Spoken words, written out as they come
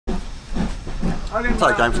Sorry,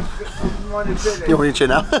 James. You're on YouTube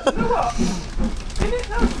now.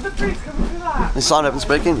 It's Simon Evans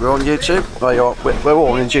speaking. We're on YouTube. We're all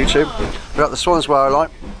on YouTube. We're at the Swans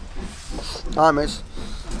Wildlife. Time is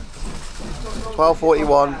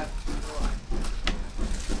 12:41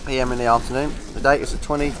 PM in the afternoon. The date is the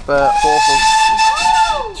 24th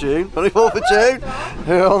of June. 24th of June.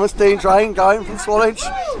 We're on the steam train going from Swanage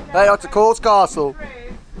heading out to Courts Castle.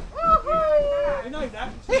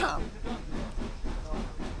 Yeah.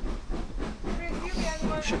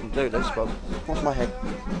 I shouldn't do this, but what's my head?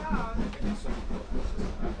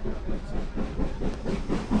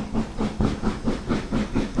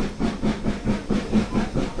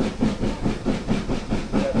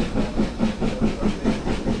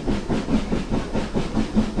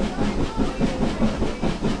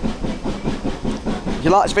 If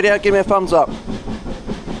you like this video, give me a thumbs up.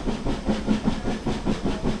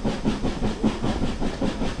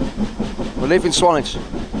 We're leaving Swanage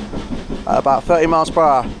at about 30 miles per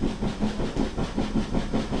hour.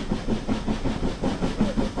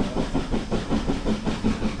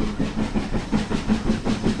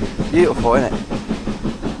 Beautiful, isn't it?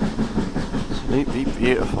 Absolutely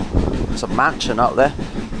beautiful. It's a mansion up there.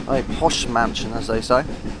 A posh mansion, as they say.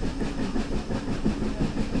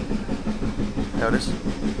 There it is.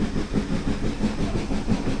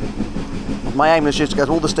 My aim is just to get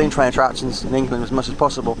all the steam train attractions in England as much as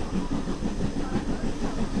possible.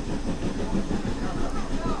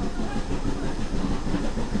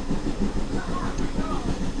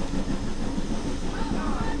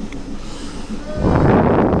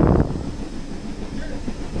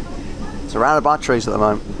 Surrounded by trees at the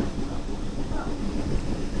moment.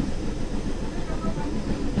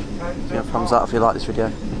 Give a thumbs up if you like this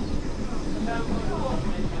video.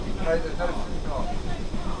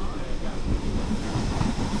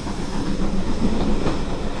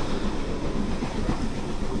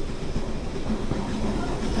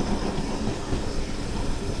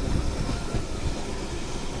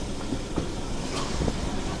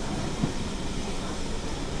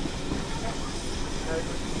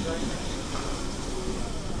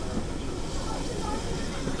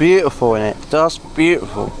 Beautiful, in it, just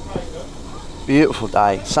beautiful. Beautiful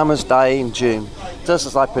day, summer's day in June, just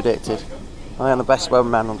as I predicted. I am the best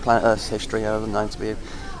weatherman on planet Earth's history ever known to be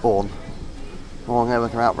born. No one ever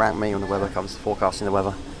can outrank me when the weather comes to forecasting the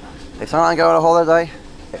weather. If I go on a holiday,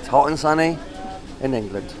 it's hot and sunny in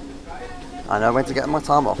England. I know when to get my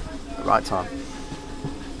time off at the right time.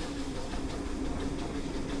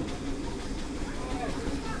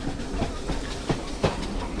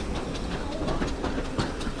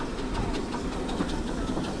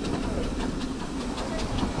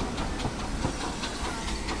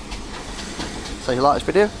 So if you like this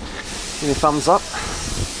video, give me a thumbs up.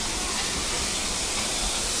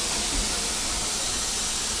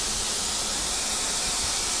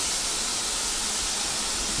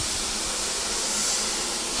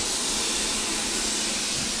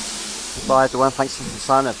 Bye everyone, thanks for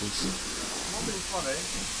Simon Evans.